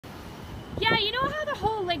Yeah, you know how the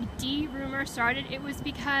whole like D rumor started? It was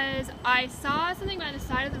because I saw something by the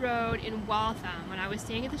side of the road in Waltham when I was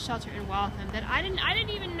staying at the shelter in Waltham that I didn't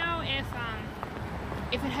even know if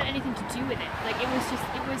it had anything to do with it. Like it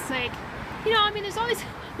was like, you know, I mean, there's all these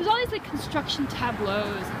like construction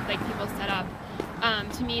tableaus like people set up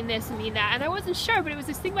to mean this and mean that, and I wasn't sure, but it was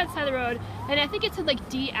this thing by the side of the road, and I think it said like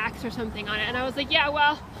DX or something on it, and I was like, yeah,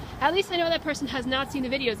 well, at least I know that person has not seen the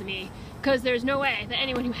videos of me, because there's no way that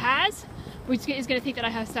anyone who has is going to think that I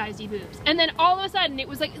have size D boobs. And then all of a sudden, it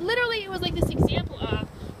was like, literally, it was like this example of,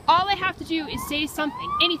 all I have to do is say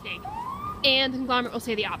something, anything, and the conglomerate will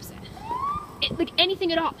say the opposite. Like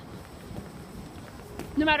anything at all.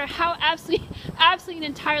 No matter how absolutely and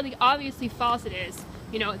entirely obviously false it is,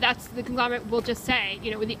 you know, that's, the conglomerate will just say,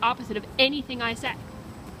 you know, the opposite of anything I say.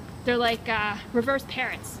 They're like reverse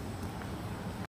parrots.